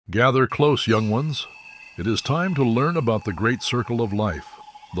Gather close, young ones. It is time to learn about the great circle of life,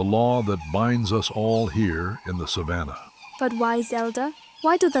 the law that binds us all here in the savannah. But wise elder,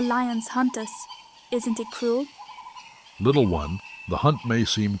 why do the lions hunt us? Isn't it cruel? Little one, the hunt may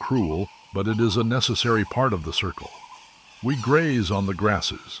seem cruel, but it is a necessary part of the circle. We graze on the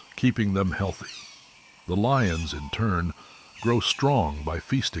grasses, keeping them healthy. The lions, in turn, grow strong by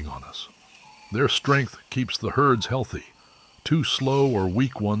feasting on us. Their strength keeps the herds healthy. Too slow or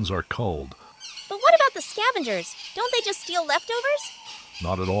weak ones are culled. But what about the scavengers? Don't they just steal leftovers?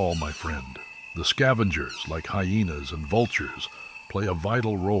 Not at all, my friend. The scavengers, like hyenas and vultures, play a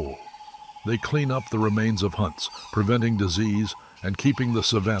vital role. They clean up the remains of hunts, preventing disease and keeping the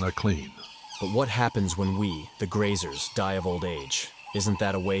savannah clean. But what happens when we, the grazers, die of old age? Isn't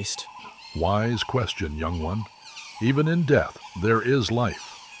that a waste? Wise question, young one. Even in death, there is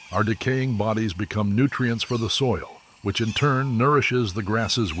life. Our decaying bodies become nutrients for the soil, which in turn nourishes the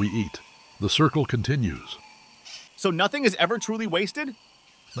grasses we eat. The circle continues. So nothing is ever truly wasted?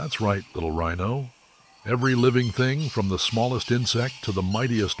 That's right, little rhino. Every living thing, from the smallest insect to the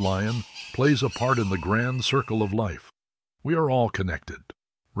mightiest lion, plays a part in the grand circle of life. We are all connected.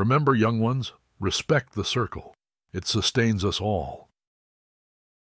 Remember, young ones, respect the circle. It sustains us all.